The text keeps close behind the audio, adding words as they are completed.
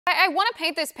I want to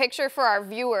paint this picture for our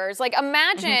viewers. Like,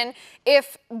 imagine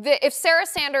if Sarah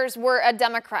Sanders were a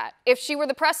Democrat, if she were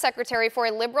the press secretary for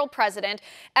a liberal president,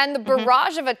 and the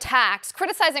barrage of attacks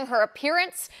criticizing her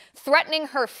appearance, threatening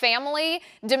her family,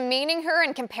 demeaning her,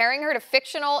 and comparing her to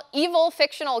evil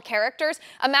fictional characters.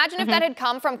 Imagine if that had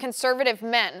come from conservative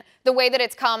men, the way that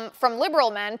it's come from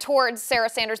liberal men towards Sarah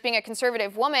Sanders being a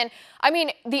conservative woman. I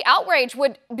mean, the outrage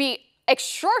would be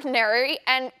extraordinary,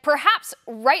 and perhaps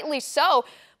rightly so,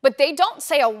 but they don't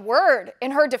say a word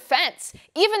in her defense,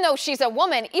 even though she's a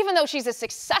woman, even though she's a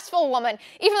successful woman,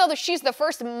 even though she's the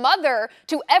first mother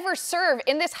to ever serve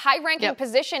in this high-ranking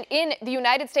position in the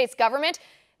United States government.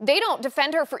 They don't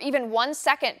defend her for even 1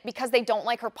 second because they don't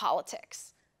like her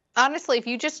politics. Honestly, if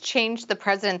you just changed the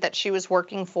president that she was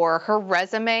working for, her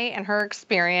resume and her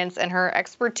experience and her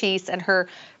expertise and her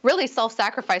really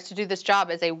self-sacrifice to do this job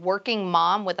as a working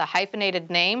mom with a hyphenated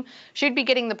name, she'd be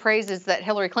getting the praises that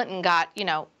Hillary Clinton got, you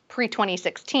know,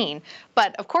 pre-2016.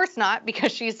 But of course not,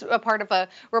 because she's a part of a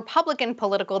Republican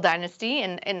political dynasty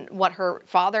and what her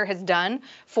father has done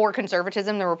for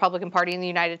conservatism, the Republican Party in the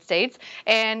United States.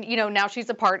 And, you know, now she's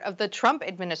a part of the Trump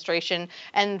administration.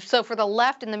 And so for the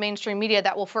left and the mainstream media,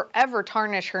 that will forever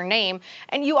tarnish her name.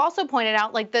 And you also pointed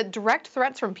out, like, the direct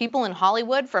threats from people in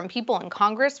Hollywood, from people in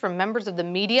Congress, from members of the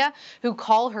media who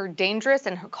call her dangerous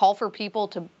and call for people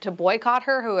to boycott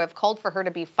her, who have called for her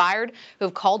to be fired, who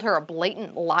have called her a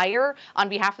blatant liar on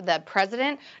behalf of the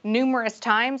president numerous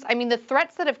times. I mean, the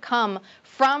threats that have come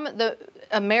from the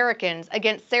Americans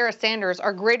against Sarah Sanders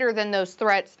are greater than those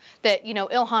threats that, you know,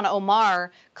 Ilhan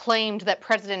Omar claimed that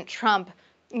President Trump,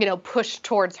 you know, pushed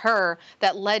towards her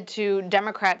that led to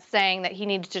Democrats saying that he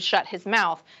needed to shut his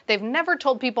mouth. They've never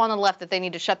told people on the left that they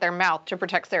need to shut their mouth to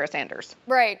protect Sarah Sanders.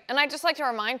 Right. And I'd just like to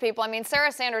remind people, I mean,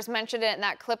 Sarah Sanders mentioned it in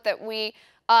that clip that we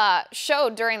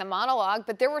showed during the monologue,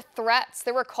 but there were threats,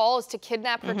 there were calls to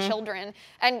kidnap her children,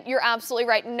 and you're absolutely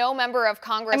right. No member of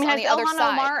Congress on the other side. Has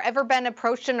Ilhan Omar ever been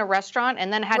approached in a restaurant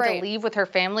and then had to leave with her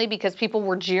family because people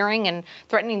were jeering and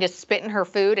threatening to spit in her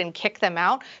food and kick them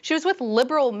out? She was with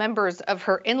liberal members of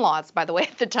her in-laws, by the way,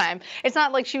 at the time. It's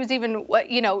not like she was even,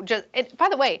 you know, by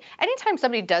the way, anytime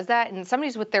somebody does that and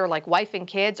somebody's with their, like, wife and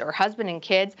kids or husband and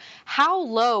kids, how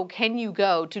low can you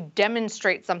go to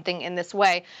demonstrate something in this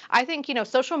way? I think, you know,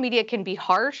 social media can be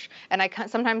harsh, and I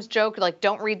sometimes joke, like,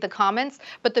 don't read the comments,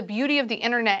 but the beauty of the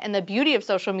internet and the beauty of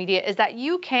social media is that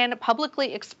you can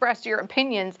publicly express your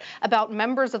opinions about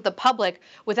members of the public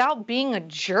without being a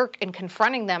jerk and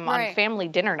confronting them on family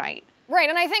dinner night. Right,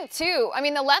 and I think, too, I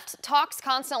mean, the left talks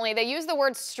constantly. They use the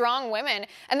word strong women,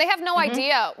 and they have no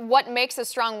idea what makes a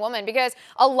strong woman, because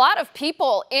a lot of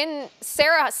people in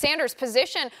Sarah Sanders'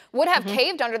 position would have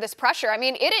caved under this pressure. I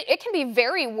mean, it can be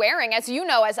very wearing, as you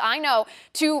know, as I know,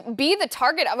 to be the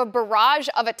target of a barrage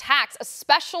of attacks,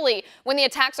 especially when the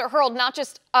attacks are hurled not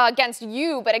just against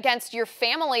you, but against your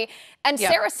family. And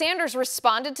Sarah Sanders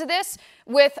responded to this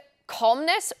with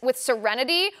calmness, with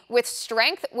serenity, with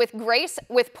strength, with grace,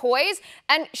 with poise,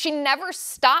 and she never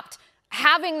stopped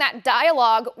having that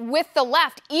dialogue with the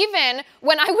left, even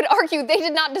when I would argue they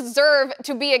did not deserve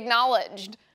to be acknowledged.